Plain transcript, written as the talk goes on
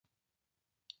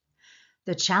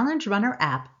The ChallengeRunner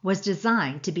app was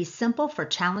designed to be simple for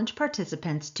challenge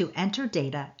participants to enter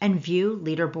data and view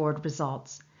leaderboard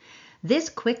results. This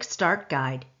quick start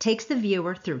guide takes the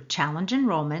viewer through challenge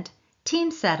enrollment, team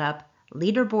setup,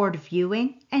 leaderboard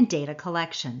viewing, and data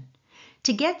collection.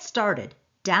 To get started,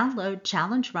 download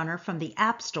ChallengeRunner from the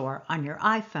App Store on your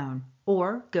iPhone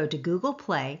or go to Google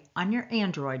Play on your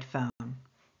Android phone.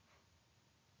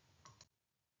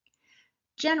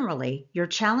 Generally, your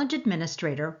challenge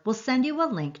administrator will send you a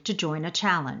link to join a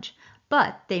challenge,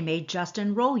 but they may just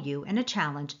enroll you in a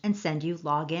challenge and send you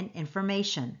login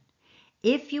information.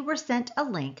 If you were sent a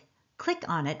link, click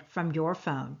on it from your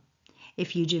phone.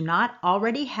 If you do not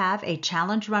already have a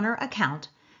ChallengeRunner account,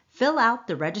 fill out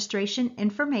the registration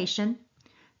information,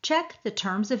 check the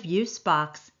Terms of Use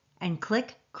box, and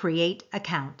click Create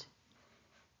Account.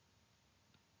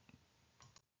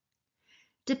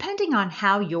 Depending on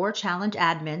how your challenge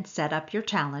admin set up your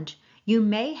challenge, you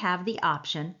may have the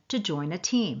option to join a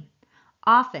team.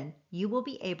 Often, you will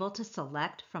be able to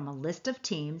select from a list of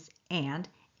teams and,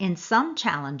 in some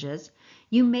challenges,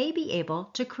 you may be able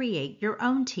to create your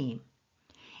own team.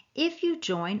 If you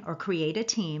join or create a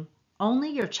team, only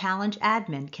your challenge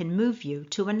admin can move you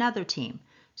to another team.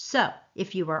 So,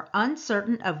 if you are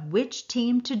uncertain of which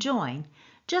team to join,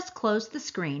 just close the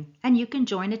screen and you can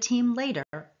join a team later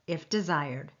if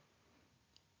desired.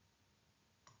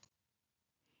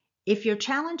 If your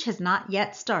challenge has not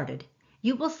yet started,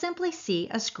 you will simply see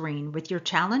a screen with your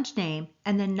challenge name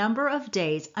and the number of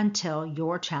days until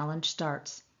your challenge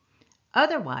starts.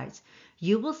 Otherwise,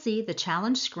 you will see the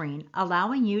challenge screen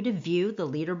allowing you to view the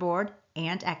leaderboard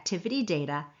and activity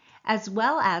data, as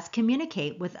well as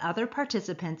communicate with other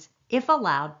participants if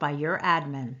allowed by your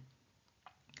admin.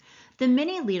 The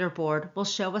mini leaderboard will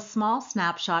show a small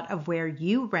snapshot of where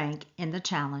you rank in the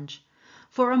challenge.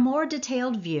 For a more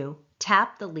detailed view,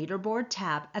 tap the leaderboard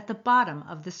tab at the bottom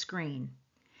of the screen.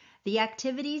 The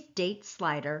activities date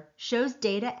slider shows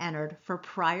data entered for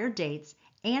prior dates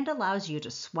and allows you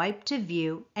to swipe to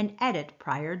view and edit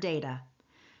prior data.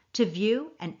 To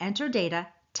view and enter data,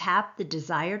 tap the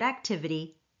desired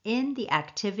activity in the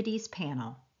Activities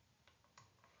panel.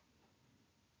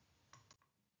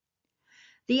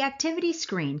 The activity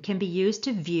screen can be used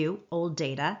to view old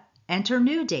data, enter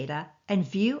new data, and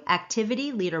view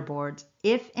activity leaderboards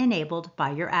if enabled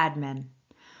by your admin.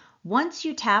 Once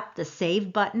you tap the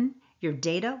Save button, your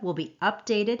data will be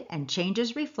updated and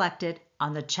changes reflected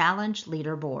on the challenge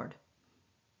leaderboard.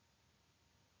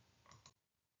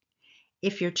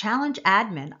 If your challenge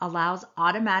admin allows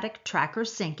automatic tracker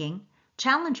syncing,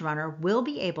 ChallengeRunner will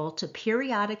be able to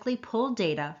periodically pull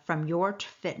data from your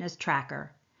fitness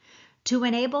tracker. To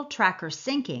enable tracker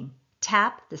syncing,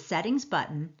 tap the Settings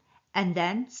button and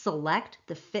then select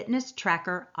the Fitness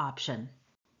Tracker option.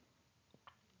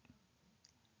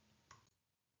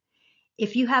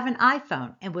 If you have an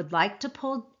iPhone and would like to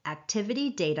pull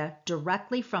activity data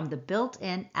directly from the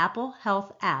built-in Apple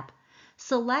Health app,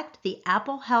 select the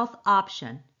Apple Health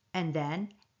option and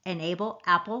then enable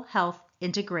Apple Health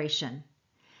integration.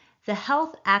 The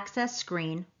Health Access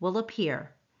screen will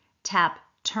appear. Tap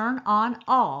Turn on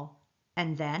All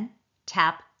and then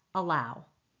tap Allow.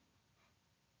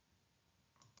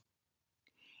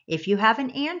 If you have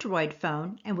an Android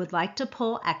phone and would like to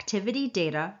pull activity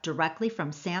data directly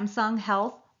from Samsung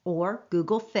Health or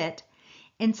Google Fit,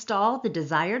 install the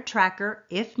desired tracker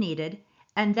if needed,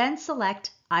 and then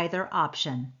select either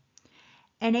option.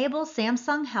 Enable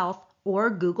Samsung Health or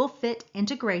Google Fit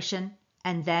integration,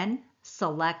 and then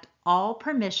select All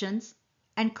Permissions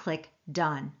and click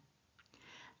Done.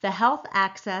 The Health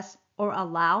Access or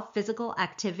Allow Physical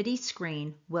Activity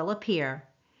screen will appear.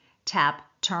 Tap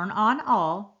Turn on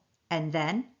All and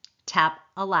then tap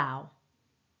Allow.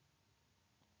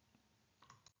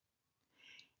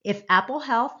 If Apple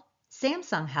Health,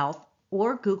 Samsung Health,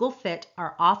 or Google Fit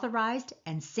are authorized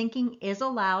and syncing is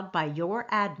allowed by your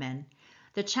admin,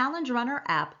 the ChallengeRunner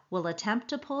app will attempt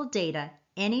to pull data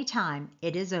anytime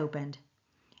it is opened.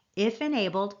 If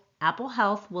enabled, Apple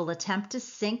Health will attempt to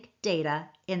sync data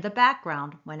in the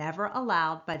background whenever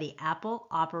allowed by the Apple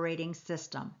operating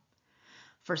system.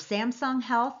 For Samsung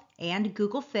Health and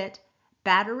Google Fit,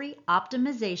 battery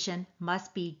optimization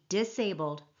must be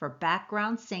disabled for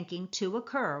background syncing to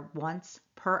occur once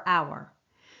per hour.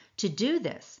 To do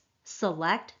this,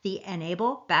 select the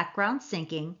Enable Background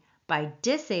Syncing by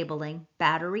disabling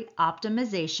battery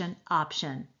optimization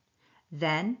option.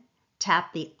 Then,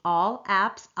 tap the All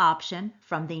Apps option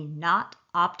from the Not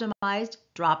Optimized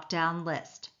drop-down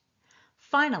list.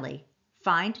 Finally,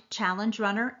 find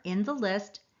ChallengeRunner in the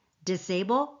list,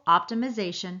 disable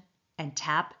optimization, and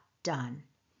tap Done.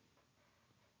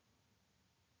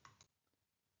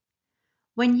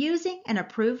 When using an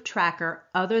approved tracker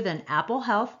other than Apple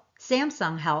Health,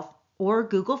 Samsung Health, or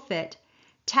Google Fit,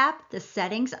 tap the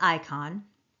Settings icon,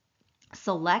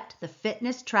 select the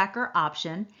Fitness Tracker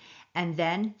option, and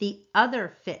then the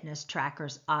Other Fitness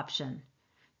Trackers option.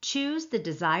 Choose the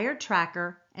desired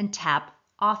tracker and tap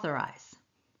Authorize.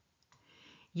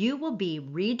 You will be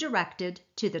redirected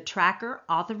to the tracker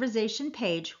authorization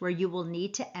page where you will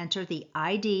need to enter the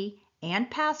ID and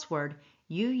password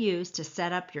you use to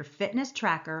set up your fitness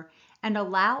tracker and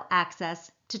allow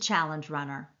access to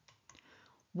ChallengeRunner.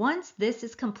 Once this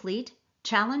is complete,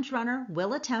 ChallengeRunner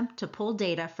will attempt to pull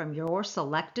data from your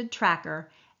selected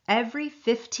tracker every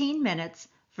 15 minutes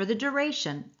for the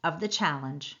duration of the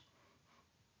challenge.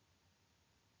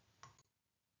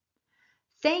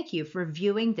 Thank you for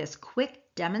viewing this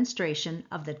quick demonstration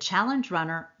of the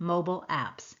ChallengeRunner mobile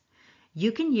apps.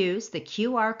 You can use the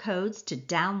QR codes to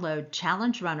download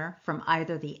ChallengeRunner from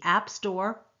either the App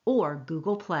Store or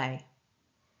Google Play.